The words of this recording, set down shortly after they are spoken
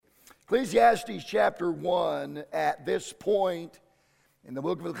Ecclesiastes chapter 1, at this point in the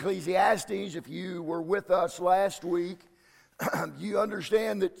book of Ecclesiastes, if you were with us last week, you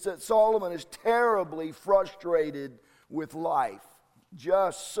understand that Solomon is terribly frustrated with life.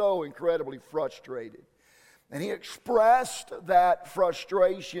 Just so incredibly frustrated. And he expressed that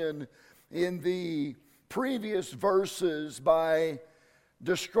frustration in the previous verses by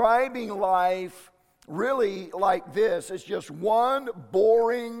describing life really like this. It's just one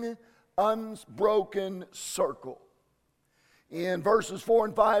boring, unbroken circle. In verses 4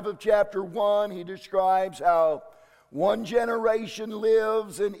 and 5 of chapter 1, he describes how one generation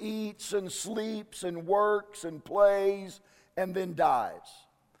lives and eats and sleeps and works and plays and then dies.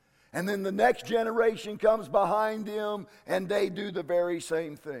 And then the next generation comes behind them and they do the very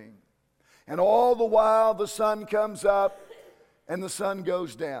same thing. And all the while the sun comes up and the sun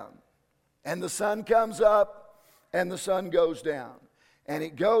goes down. And the sun comes up and the sun goes down. And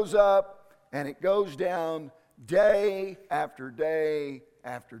it goes up and it goes down day after day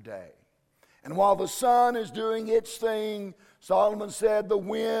after day. And while the sun is doing its thing, Solomon said the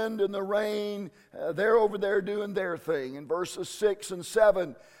wind and the rain, they're over there doing their thing. In verses 6 and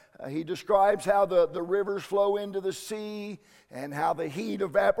 7, he describes how the rivers flow into the sea and how the heat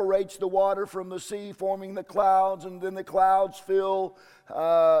evaporates the water from the sea, forming the clouds, and then the clouds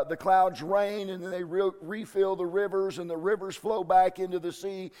rain, and then they refill the rivers, and the rivers flow back into the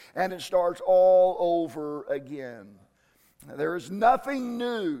sea, and it starts all over again. There is nothing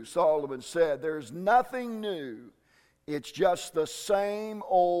new, Solomon said. There is nothing new. It's just the same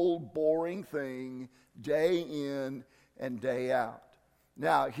old boring thing day in and day out.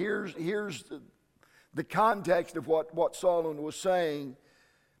 Now, here's the context of what Solomon was saying.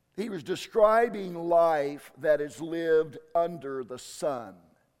 He was describing life that is lived under the sun.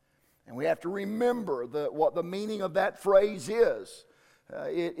 And we have to remember what the meaning of that phrase is.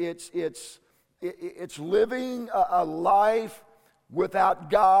 It's living a life without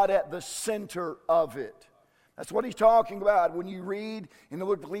God at the center of it. That's what he's talking about. When you read in the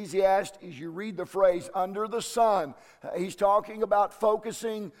book of Ecclesiastes, you read the phrase, under the sun. He's talking about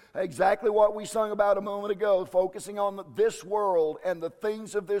focusing exactly what we sung about a moment ago, focusing on this world and the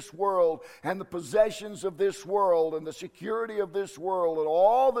things of this world and the possessions of this world and the security of this world and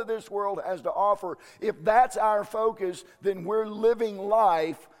all that this world has to offer. If that's our focus, then we're living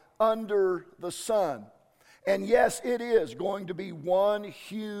life under the sun. And yes, it is going to be one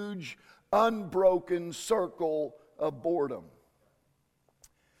huge unbroken circle of boredom.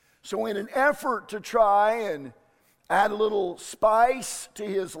 So in an effort to try and add a little spice to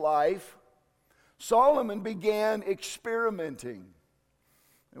his life, Solomon began experimenting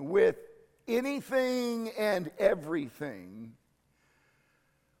with anything and everything,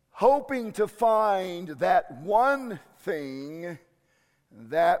 hoping to find that one thing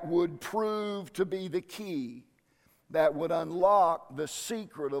that would prove to be the key, that would unlock the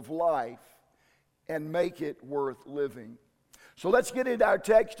secret of life and make it worth living. So let's get into our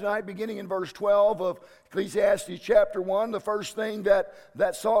text tonight, beginning in verse 12 of Ecclesiastes chapter 1. The first thing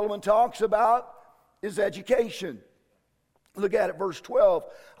that Solomon talks about is education. Look at it, verse 12.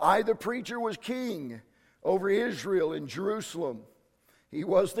 I, the preacher, was king over Israel in Jerusalem. He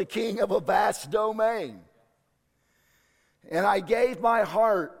was the king of a vast domain. And I gave my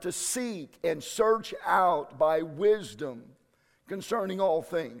heart to seek and search out by wisdom concerning all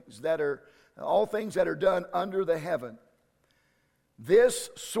things that are done under the heaven. This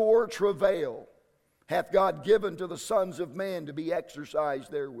sore travail hath God given to the sons of man to be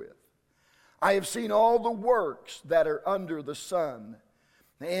exercised therewith. I have seen all the works that are under the sun,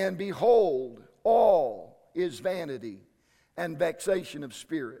 and behold, all is vanity and vexation of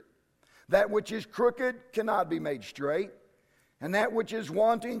spirit. That which is crooked cannot be made straight, and that which is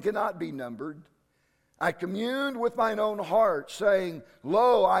wanting cannot be numbered. I communed with mine own heart, saying,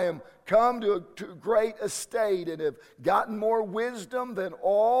 Lo, I am come to a great estate, and have gotten more wisdom than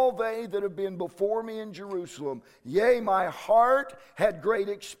all they that have been before me in Jerusalem. Yea, my heart had great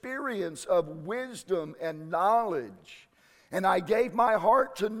experience of wisdom and knowledge. And I gave my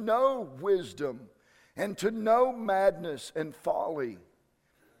heart to know wisdom, and to know madness and folly.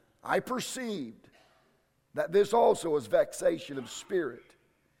 I perceived that this also is vexation of spirit.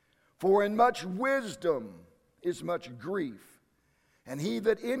 For in much wisdom is much grief, and he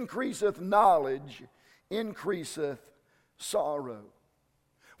that increaseth knowledge increaseth sorrow.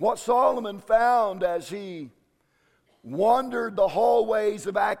 What Solomon found as he wandered the hallways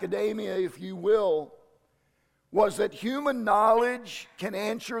of academia, if you will, was that human knowledge can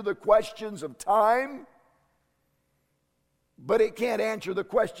answer the questions of time, but it can't answer the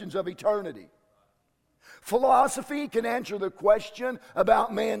questions of eternity. Philosophy can answer the question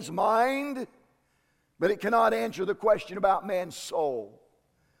about man's mind, but it cannot answer the question about man's soul.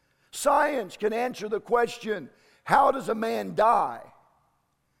 Science can answer the question, how does a man die?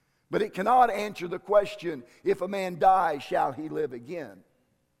 But it cannot answer the question, if a man dies, shall he live again?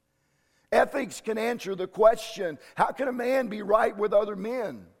 Ethics can answer the question, how can a man be right with other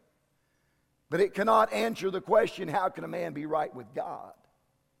men? But it cannot answer the question, how can a man be right with God?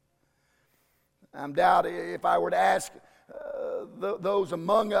 I'm doubting if I were to ask those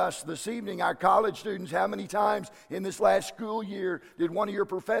among us this evening, our college students, how many times in this last school year did one of your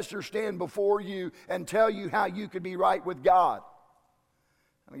professors stand before you and tell you how you could be right with God?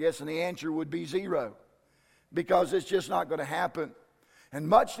 I'm guessing the answer would be 0, because it's just not going to happen. And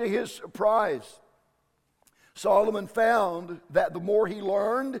much to his surprise, Solomon found that the more he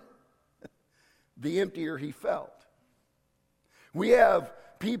learned, the emptier he felt. We have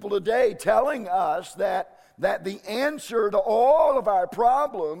people today telling us that the answer to all of our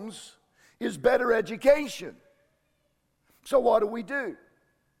problems is better education. So what do?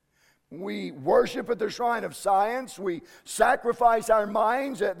 We worship at the shrine of science. We sacrifice our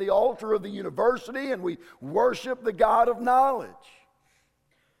minds at the altar of the university, and we worship the God of knowledge.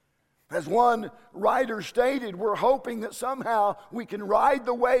 As one writer stated, we're hoping that somehow we can ride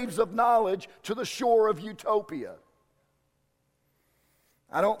the waves of knowledge to the shore of utopia.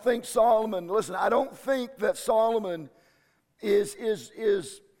 I don't think that Solomon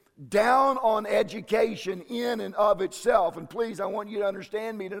is down on education in and of itself. And please, I want you to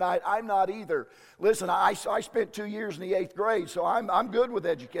understand me tonight. I'm not either. Listen, I spent 2 years in the 8th grade, so I'm good with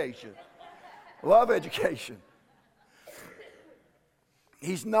education. Love education.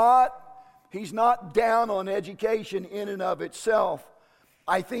 He's not down on education in and of itself.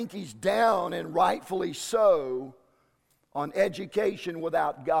 I think he's down, and rightfully so, on education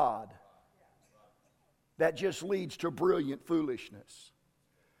without God. That just leads to brilliant foolishness.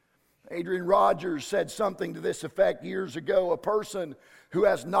 Adrian Rogers said something to this effect years ago. A person who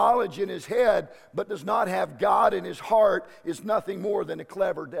has knowledge in his head but does not have God in his heart is nothing more than a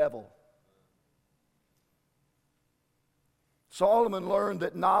clever devil. Solomon learned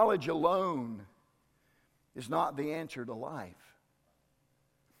that knowledge alone is not the answer to life,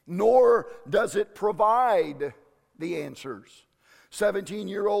 nor does it provide the answers.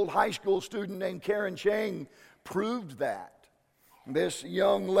 17-year-old high school student named Karen Chang proved that. This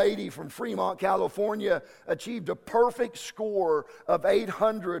young lady from Fremont, California, achieved a perfect score of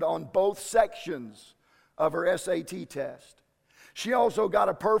 800 on both sections of her SAT test. She also got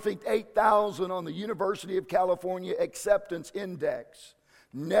a perfect 8,000 on the University of California Acceptance Index.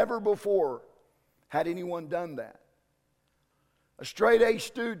 Never before had anyone done that. A straight A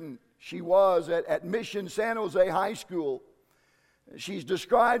student she was at Mission San Jose High School. She's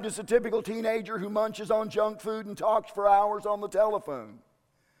described as a typical teenager who munches on junk food and talks for hours on the telephone.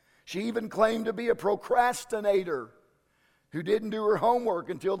 She even claimed to be a procrastinator who didn't do her homework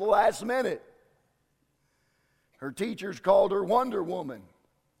until the last minute. Her teachers called her Wonder Woman.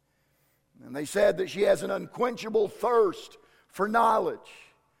 And they said that she has an unquenchable thirst for knowledge.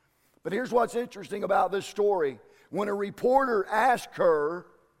 But here's what's interesting about this story. When a reporter asked her,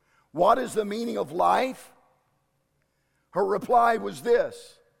 "What is the meaning of life?" her reply was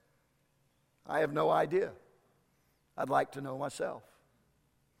this: "I have no idea. I'd like to know myself."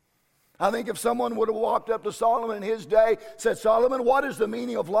 I think if someone would have walked up to Solomon in his day, said, "Solomon, what is the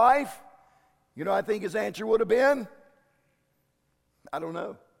meaning of life?" You know, I think his answer would have been, "I don't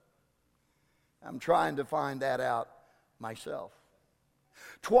know. I'm trying to find that out myself."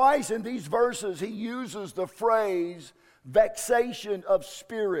 Twice in these verses, he uses the phrase vexation of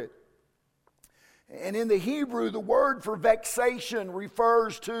spirit. And in the Hebrew, the word for vexation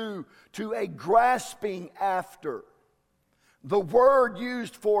refers to a grasping after. The word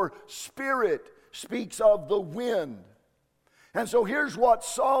used for spirit speaks of the wind. And so here's what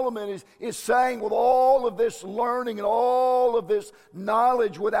Solomon is saying with all of this learning and all of this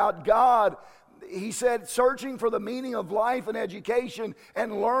knowledge without God. He said searching for the meaning of life and education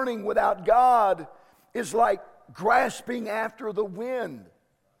and learning without God is like grasping after the wind.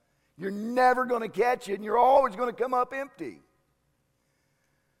 You're never going to catch it, and you're always going to come up empty.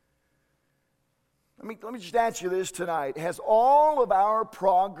 Let me just ask you this tonight. Has all of our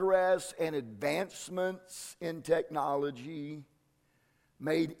progress and advancements in technology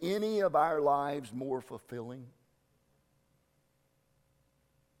made any of our lives more fulfilling?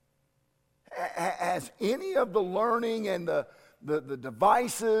 Has any of the learning and the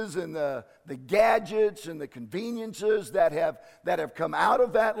devices and the gadgets and the conveniences that have come out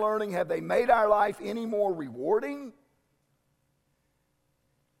of that learning, have they made our life any more rewarding?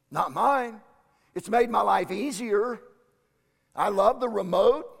 Not mine. It's made my life easier. I love the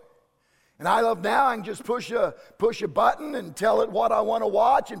remote. And I love now I can just push a button and tell it what I want to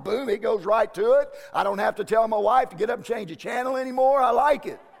watch, and boom, it goes right to it. I don't have to tell my wife to get up and change a channel anymore. I like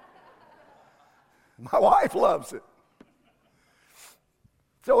it. My wife loves it.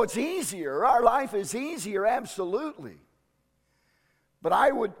 So it's easier. Our life is easier, absolutely. But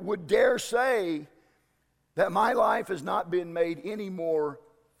I would dare say that my life has not been made any more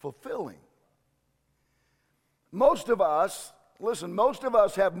fulfilling. Most of us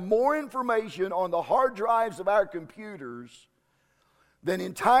have more information on the hard drives of our computers than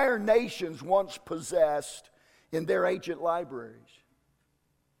entire nations once possessed in their ancient libraries.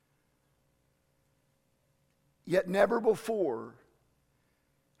 Yet never before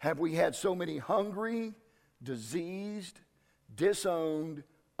have we had so many hungry, diseased, disowned,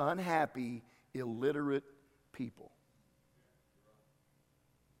 unhappy, illiterate people.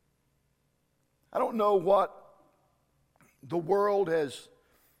 I don't know that the world has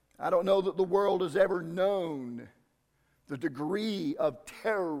ever known the degree of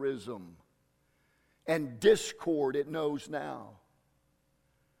terrorism and discord it knows now.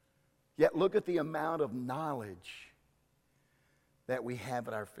 Yet look at the amount of knowledge that we have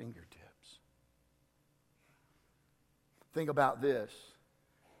at our fingertips. Think about this.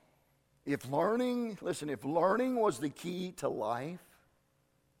 If learning was the key to life,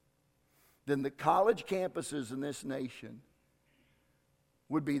 then the college campuses in this nation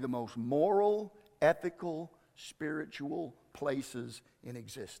would be the most moral, ethical, spiritual places in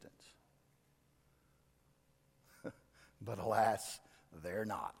existence. But alas, they're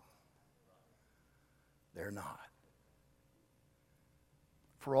not. They're not.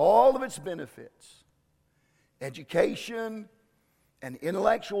 For all of its benefits, education and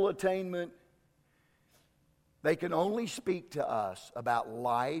intellectual attainment, they can only speak to us about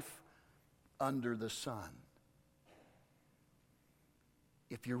life under the sun.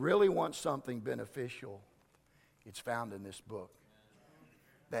 If you really want something beneficial, it's found in this book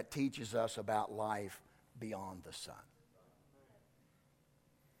that teaches us about life beyond the sun.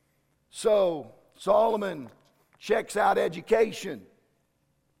 So, Solomon checks out education,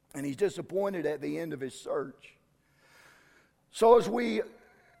 and he's disappointed at the end of his search. So as we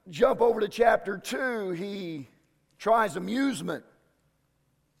jump over to chapter 2, he tries amusement.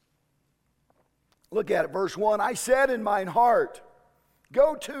 Look at it, verse 1. I said in mine heart,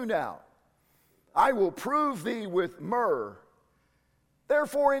 go to now, I will prove thee with myrrh.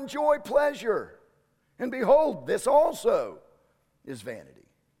 Therefore enjoy pleasure. And behold, this also is vanity.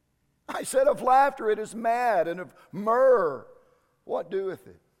 I said of laughter it is mad, and of myrrh what doeth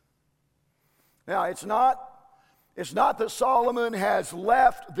it? Now it's not that Solomon has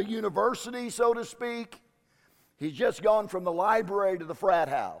left the university, so to speak. He's just gone from the library to the frat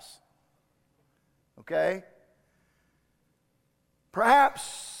house. Okay? Perhaps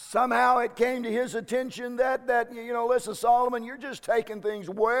somehow it came to his attention that listen, Solomon, you're just taking things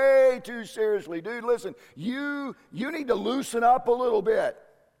way too seriously. Dude, listen, you need to loosen up a little bit.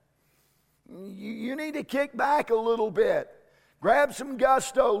 You need to kick back a little bit. Grab some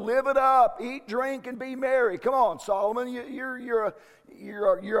gusto, live it up, eat, drink, and be merry. Come on, Solomon, you're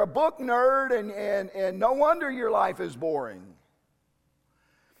a book nerd, and no wonder your life is boring.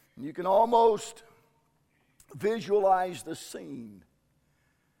 You can almost visualize the scene.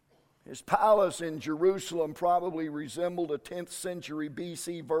 His palace in Jerusalem probably resembled a 10th century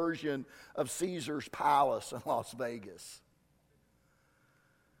BC version of Caesar's palace in Las Vegas.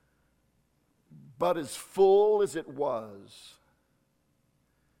 But as full as it was,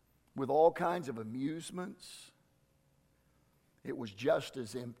 with all kinds of amusements, it was just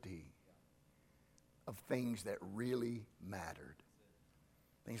as empty of things that really mattered.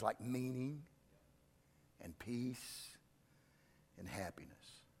 Things like meaning and peace and happiness.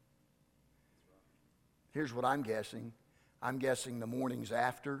 Here's what I'm guessing. I'm guessing the mornings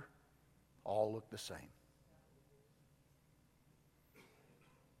after all look the same.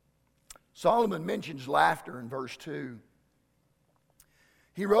 Solomon mentions laughter in verse 2.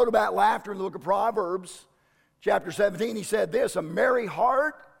 He wrote about laughter in the book of Proverbs, chapter 17. He said this, a merry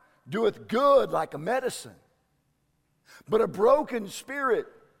heart doeth good like a medicine, but a broken spirit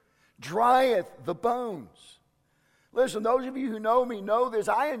drieth the bones. Listen, those of you who know me know this.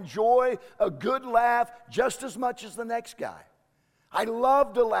 I enjoy a good laugh just as much as the next guy. I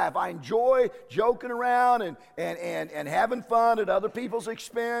love to laugh. I enjoy joking around and having fun at other people's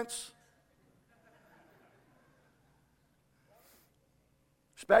expense.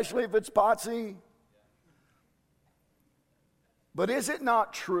 Especially if it's potsy. But is it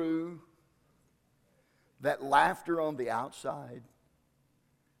not true that laughter on the outside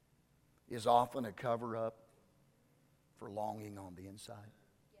is often a cover-up for longing on the inside.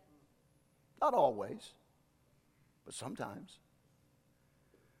 Not always, but sometimes.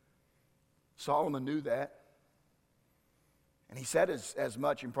 Solomon knew that. And he said as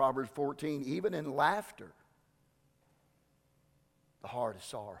much in Proverbs 14, even in laughter, the heart is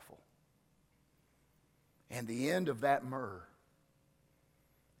sorrowful. And the end of that myrrh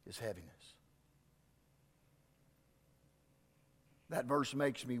is heaviness. That verse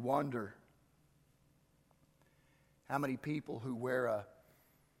makes me wonder how many people who wear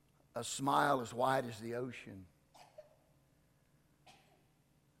a smile as wide as the ocean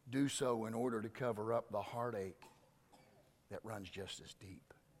do so in order to cover up the heartache that runs just as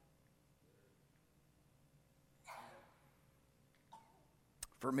deep.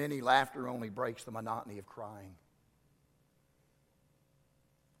 For many, laughter only breaks the monotony of crying.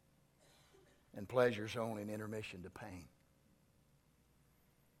 And pleasure's only an intermission to pain.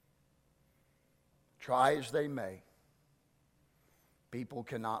 Try as they may, people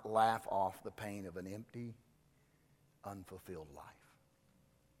cannot laugh off the pain of an empty, unfulfilled life.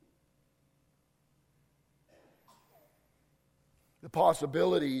 The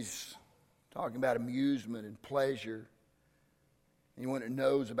possibilities, talking about amusement and pleasure, anyone who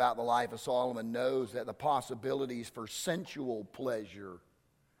knows about the life of Solomon knows that the possibilities for sensual pleasure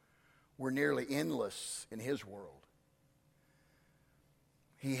were nearly endless in his world.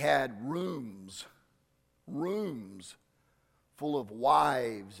 He had rooms full of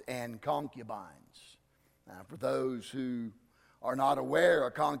wives and concubines. Now, for those who are not aware,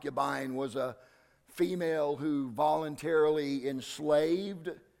 a concubine was a female who voluntarily enslaved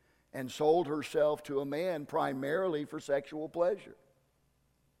and sold herself to a man primarily for sexual pleasure.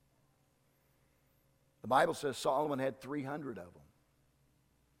 The Bible says Solomon had 300 of them.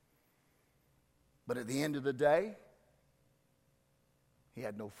 But at the end of the day, he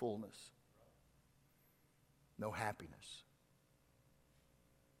had no fullness, no happiness.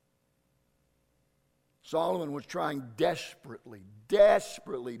 Solomon was trying desperately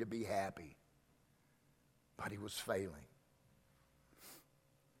to be happy, but he was failing.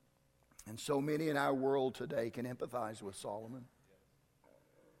 And so many in our world today can empathize with Solomon.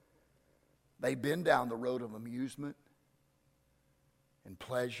 They've been down the road of amusement and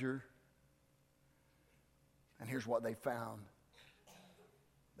pleasure. And here's what they found.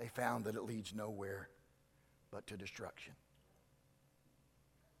 They found that it leads nowhere but to destruction.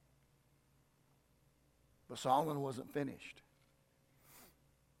 But Solomon wasn't finished.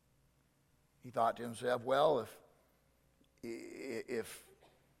 He thought to himself, well, if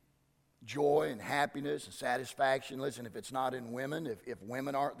joy and happiness and satisfaction, listen, if it's not in women, if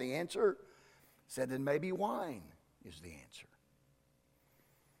women aren't the answer, said then maybe wine is the answer.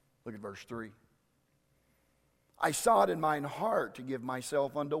 Look at verse 3. I sought in mine heart to give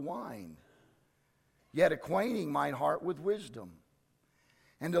myself unto wine, yet acquainting mine heart with wisdom,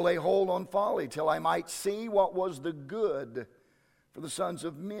 and to lay hold on folly, till I might see what was the good for the sons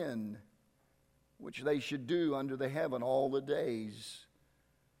of men, which they should do under the heaven all the days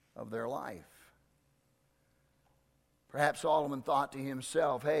of their life. Perhaps Solomon thought to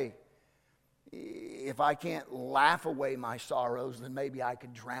himself, hey, if I can't laugh away my sorrows, then maybe I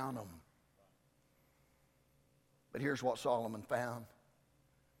could drown them. But here's what Solomon found.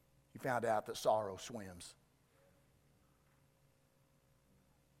 He found out that sorrow swims.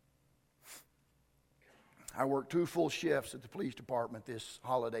 I worked 2 full shifts at the police department this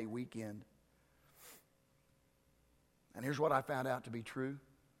holiday weekend. And here's what I found out to be true.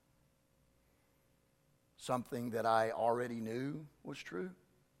 Something that I already knew was true.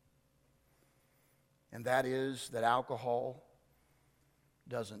 And that is that alcohol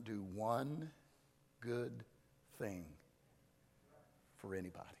doesn't do one good thing for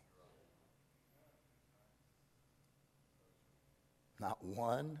anybody. Not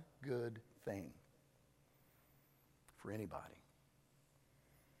one good thing for anybody.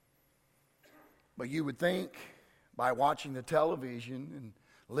 But you would think by watching the television and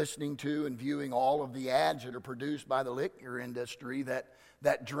listening to and viewing all of the ads that are produced by the liquor industry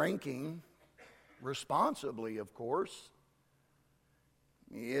that drinking responsibly, of course,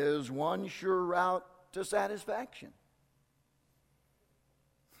 is one sure route to satisfaction.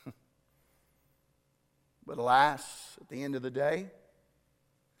 But alas, at the end of the day,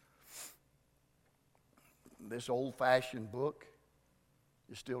 this old-fashioned book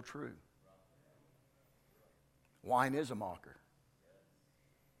is still true. Wine is a mocker,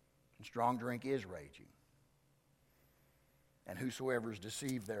 and strong drink is raging, and whosoever is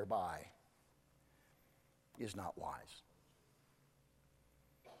deceived thereby is not wise.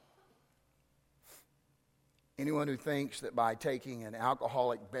 Anyone who thinks that by taking an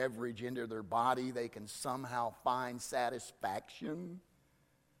alcoholic beverage into their body they can somehow find satisfaction,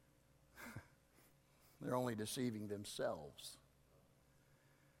 they're only deceiving themselves.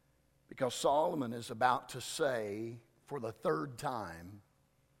 Because Solomon is about to say for the third time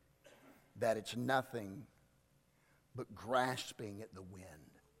that it's nothing but grasping at the wind.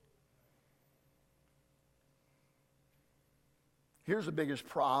 Here's the biggest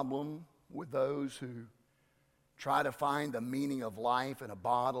problem with those who try to find the meaning of life in a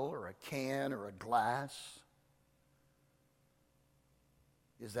bottle or a can or a glass,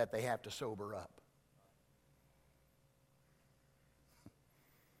 is that they have to sober up.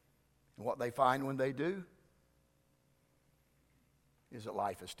 And what they find when they do is that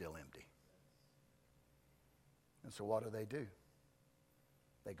life is still empty. And so what do?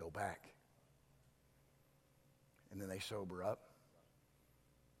 They go back. And then they sober up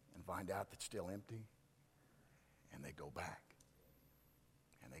and find out that it's still empty. And they go back.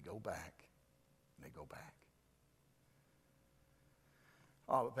 And they go back. And they go back.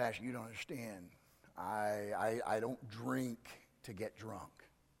 Oh, but Pastor, you don't understand. I don't drink to get drunk.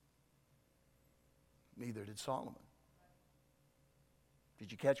 Neither did Solomon. Did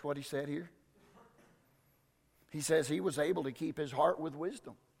you catch what he said here? He says he was able to keep his heart with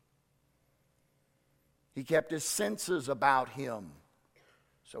wisdom. He kept his senses about him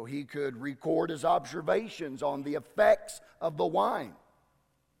so he could record his observations on the effects of the wine.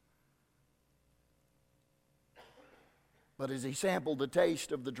 But as he sampled the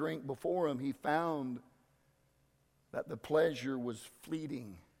taste of the drink before him, he found that the pleasure was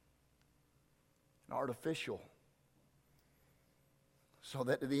fleeting and artificial. So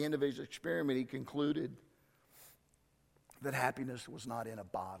that at the end of his experiment, he concluded that happiness was not in a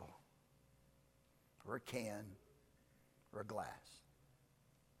bottle or a can or a glass.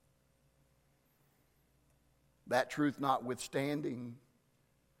 That truth notwithstanding,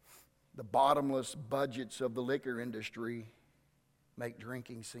 the bottomless budgets of the liquor industry make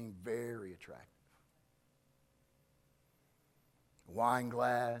drinking seem very attractive. A wine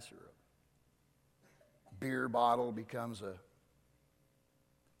glass or a beer bottle becomes a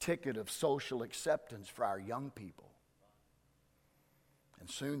ticket of social acceptance for our young people. And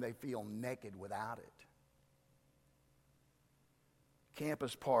soon they feel naked without it.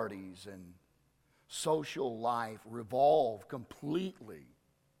 Campus parties and social life revolve completely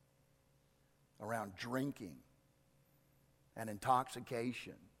around drinking and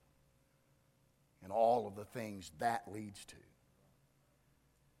intoxication and all of the things that leads to.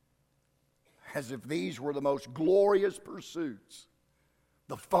 As if these were the most glorious pursuits,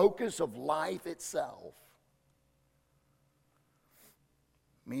 the focus of life itself.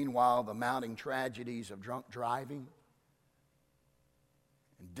 Meanwhile, the mounting tragedies of drunk driving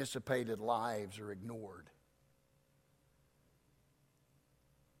and dissipated lives are ignored.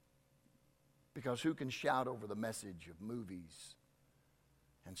 Because who can shout over the message of movies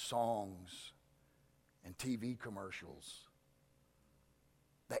and songs and TV commercials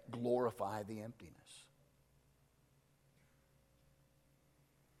that glorify the emptiness?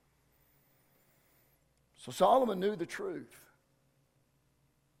 So Solomon knew the truth.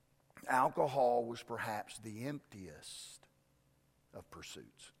 Alcohol was perhaps the emptiest of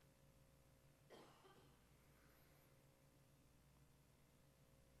pursuits.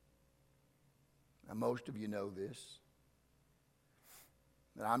 Now, most of you know this,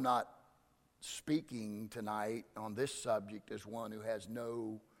 that I'm not speaking tonight on this subject as one who has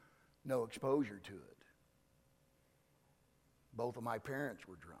no exposure to it. Both of my parents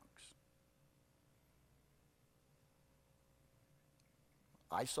were drunks.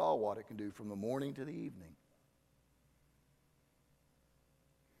 I saw what it can do from the morning to the evening.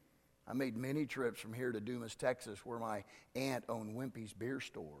 I made many trips from here to Dumas, Texas, where my aunt owned Wimpy's beer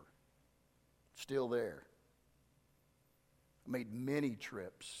store. Still there. I made many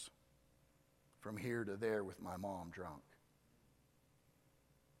trips from here to there with my mom drunk.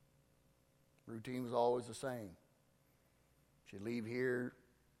 Routine was always the same. She'd leave here.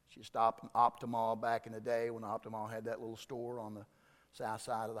 She'd stop at Optimal back in the day when Optimal had that little store on the south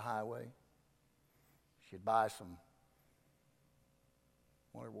side of the highway. She'd buy some,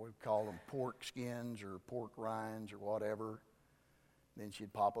 whatever we call them, pork skins or pork rinds or whatever. Then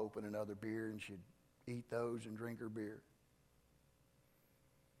she'd pop open another beer and she'd eat those and drink her beer.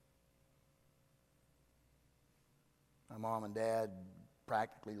 My mom and dad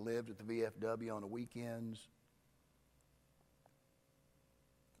practically lived at the VFW on the weekends.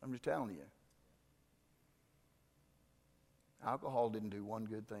 I'm just telling you. Alcohol didn't do one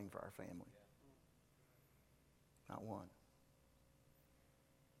good thing for our family. Not one.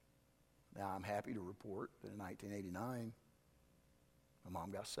 Now, I'm happy to report that in 1989, my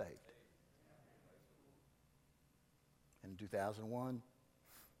mom got saved. And in 2001,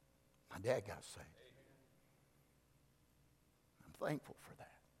 my dad got saved. I'm thankful for that.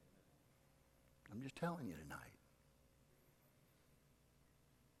 I'm just telling you tonight.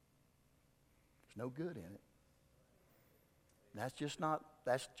 There's no good in it. That's just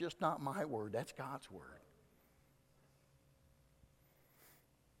not my word. That's God's word.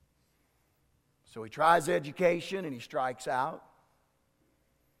 So he tries education and he strikes out.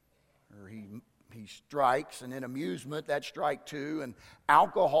 Or he strikes, and in amusement, that's strike 2. And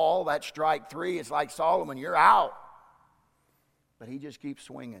alcohol, that's strike 3. It's like Solomon, you're out. But he just keeps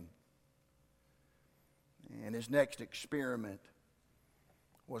swinging. And his next experiment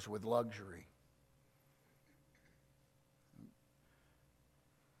was with luxury.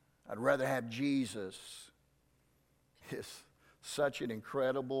 I'd rather have Jesus. It's such an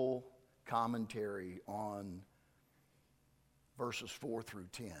incredible commentary on verses 4 through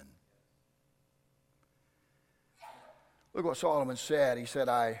 10. Look what Solomon said. He said,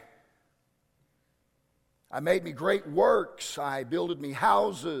 I made me great works. I builded me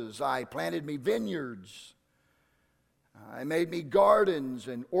houses. I planted me vineyards. I made me gardens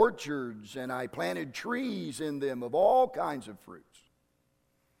and orchards, and I planted trees in them of all kinds of fruits.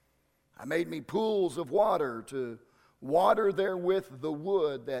 I made me pools of water to water therewith the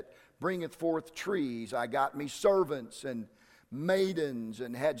wood that bringeth forth trees. I got me servants and maidens,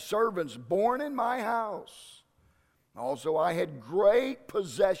 and had servants born in my house. Also I had great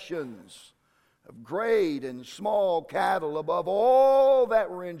possessions of great and small cattle above all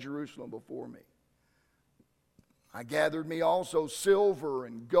that were in Jerusalem before me. I gathered me also silver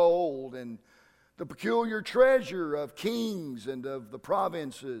and gold and the peculiar treasure of kings and of the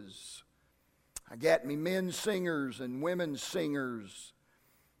provinces. I gat me men singers and women singers,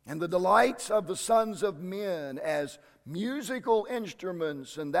 and the delights of the sons of men as musical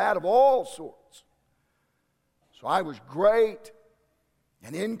instruments, and that of all sorts. So I was great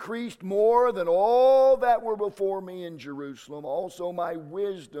and increased more than all that were before me in Jerusalem. Also my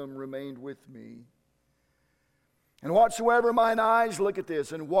wisdom remained with me. And whatsoever mine eyes, look at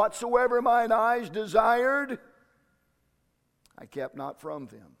this, and whatsoever mine eyes desired, I kept not from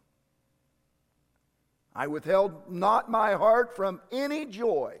them. I withheld not my heart from any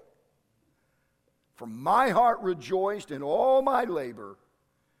joy, for my heart rejoiced in all my labor,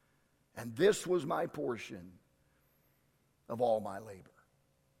 and this was my portion of all my labor.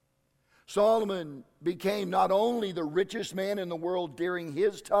 Solomon became not only the richest man in the world during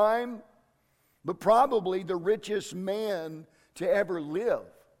his time, but probably the richest man to ever live.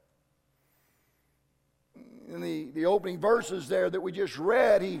 In the opening verses there that we just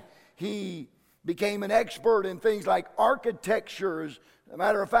read, he became an expert in things like architecture. As a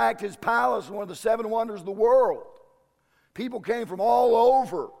matter of fact, his palace was one of the 7 wonders of the world. People came from all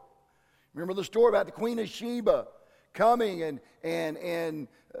over. Remember the story about the Queen of Sheba coming and in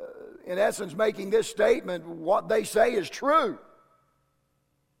essence making this statement, what they say is true.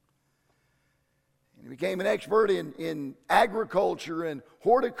 And he became an expert in agriculture and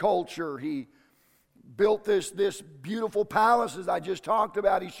horticulture. He built this beautiful palace, as I just talked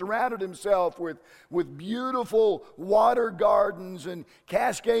about. He surrounded himself with beautiful water gardens and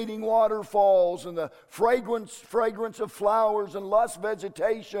cascading waterfalls and the fragrance of flowers and lush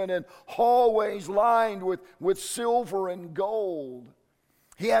vegetation and hallways lined with silver and gold.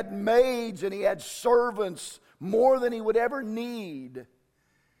 He had maids and he had servants more than he would ever need.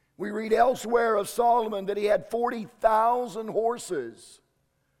 We read elsewhere of Solomon that he had 40,000 horses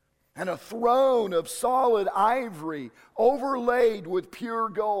and a throne of solid ivory overlaid with pure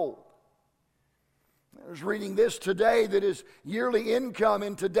gold. I was reading this today that his yearly income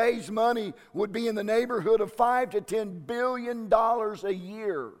in today's money would be in the neighborhood of $5 to $10 billion a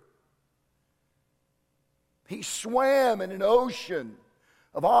year. He swam in an ocean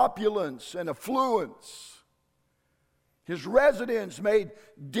of opulence and affluence. His residence made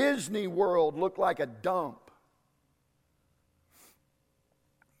Disney World look like a dump.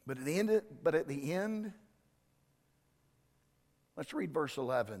 But at the end, let's read verse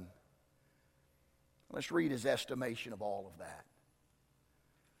 11. Let's read his estimation of all of that.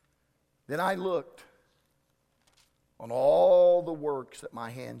 Then I looked on all the works that my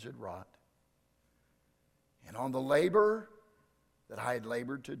hands had wrought, and on the labor that I had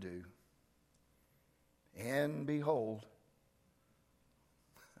labored to do. And behold,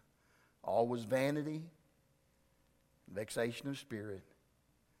 all was vanity, vexation of spirit.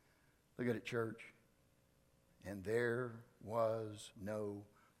 Look at it, church. And there was no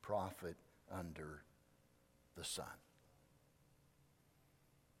profit under the sun.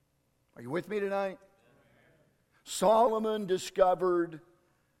 Are you with me tonight? Solomon discovered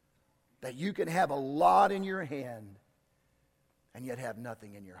that you can have a lot in your hand and yet have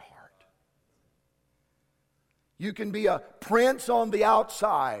nothing in your heart. You can be a prince on the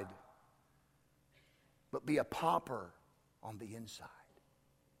outside, but be a pauper on the inside.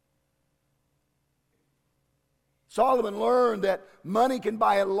 Solomon learned that money can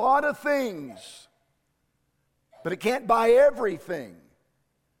buy a lot of things, but it can't buy everything.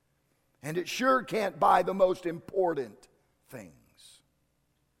 And it sure can't buy the most important things.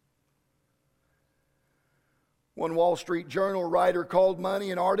 One Wall Street Journal writer called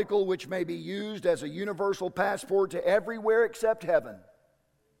money an article which may be used as a universal passport to everywhere except heaven,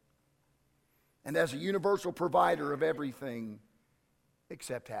 and as a universal provider of everything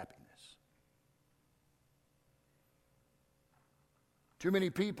except happiness. Too many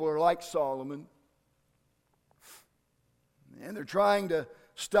people are like Solomon, and they're trying to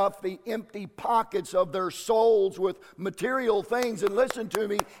stuff the empty pockets of their souls with material things. And listen to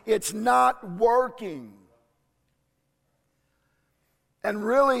me, it's not working. And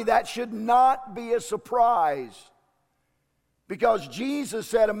really, that should not be a surprise, because Jesus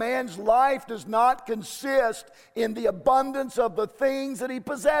said a man's life does not consist in the abundance of the things that he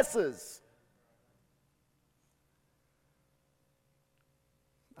possesses.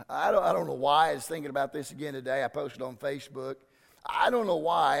 I don't know why I was thinking about this again today. I posted on Facebook. I don't know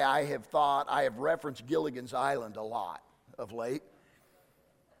why I have referenced Gilligan's Island a lot of late.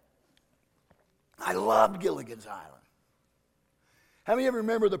 I loved Gilligan's Island. How many of you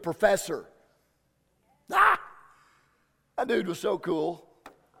remember the professor? That dude was so cool.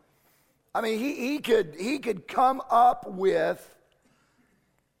 I mean, he could come up with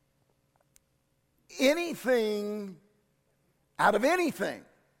anything out of anything.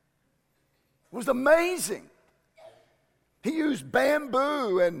 It was amazing. He used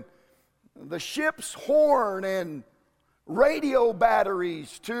bamboo and the ship's horn and radio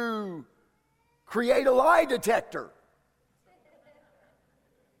batteries to create a lie detector.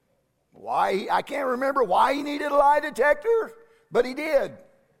 Why? I can't remember why he needed a lie detector, but he did.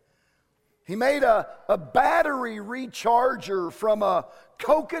 He made a battery recharger from a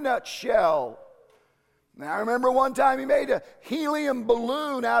coconut shell. Now, I remember one time he made a helium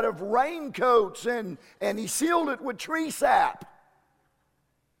balloon out of raincoats and he sealed it with tree sap.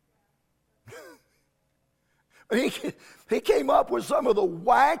 He came up with some of the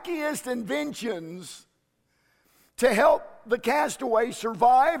wackiest inventions to help the castaways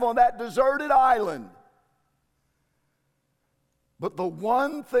survive on that deserted island. But the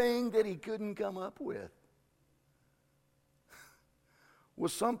one thing that he couldn't come up with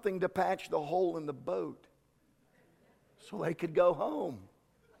was something to patch the hole in the boat so they could go home.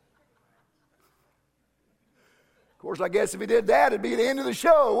 Of course, I guess if he did that, it'd be the end of the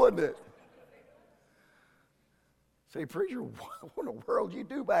show, wouldn't it? Say, preacher, what in the world did you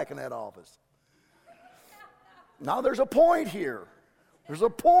do back in that office? Now, there's a point here. There's a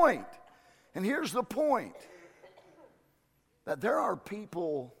point. And here's the point. That there are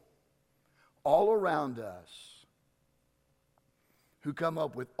people all around us who come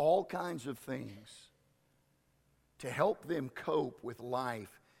up with all kinds of things to help them cope with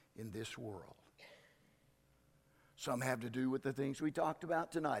life in this world. Some have to do with the things we talked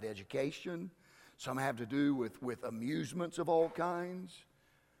about tonight, education. Some have to do with amusements of all kinds.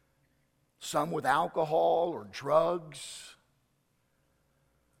 Some with alcohol or drugs.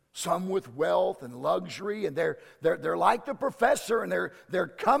 Some with wealth and luxury, and they're like the professor, and they're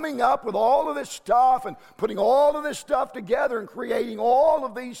coming up with all of this stuff and putting all of this stuff together and creating all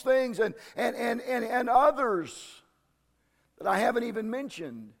of these things and others that I haven't even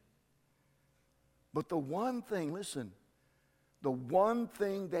mentioned. But the one thing, listen, the one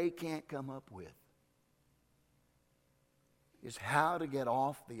thing they can't come up with is how to get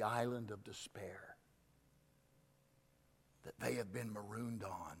off the island of despair that they have been marooned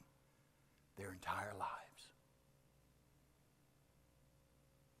on their entire lives.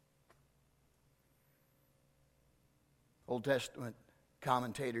 Old Testament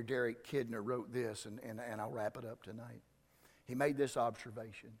commentator Derek Kidner wrote this, and I'll wrap it up tonight. He made this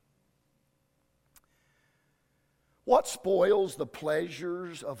observation. What spoils the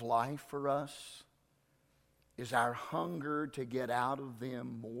pleasures of life for us is our hunger to get out of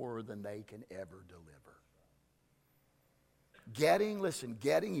them more than they can ever deliver.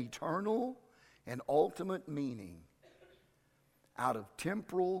 Getting eternal and ultimate meaning out of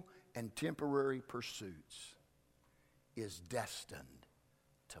temporal and temporary pursuits is destined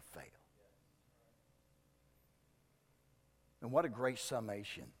to fail. And what a great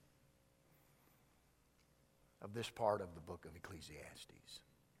summation of this part of the book of Ecclesiastes.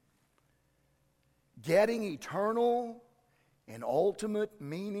 getting eternal and ultimate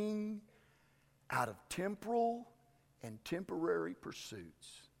meaning out of temporal and temporary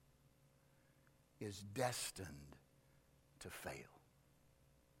pursuits is destined to fail.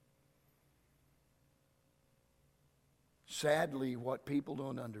 Sadly, what people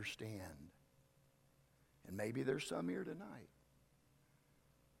don't understand, and maybe there's some here tonight,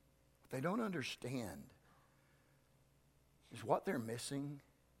 what they don't understand is what they're missing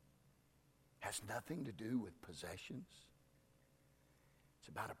has nothing to do with possessions. It's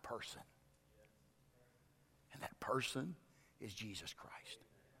about a person. And that person is Jesus Christ.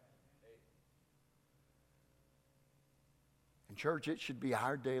 And church, it should be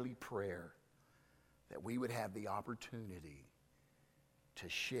our daily prayer that we would have the opportunity to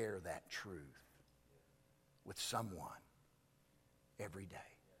share that truth with someone every day.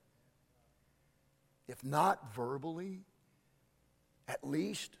 If not verbally, at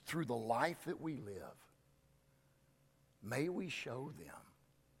least through the life that we live, may we show them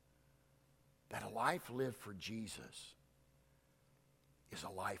that a life lived for Jesus is a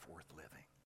life worth living.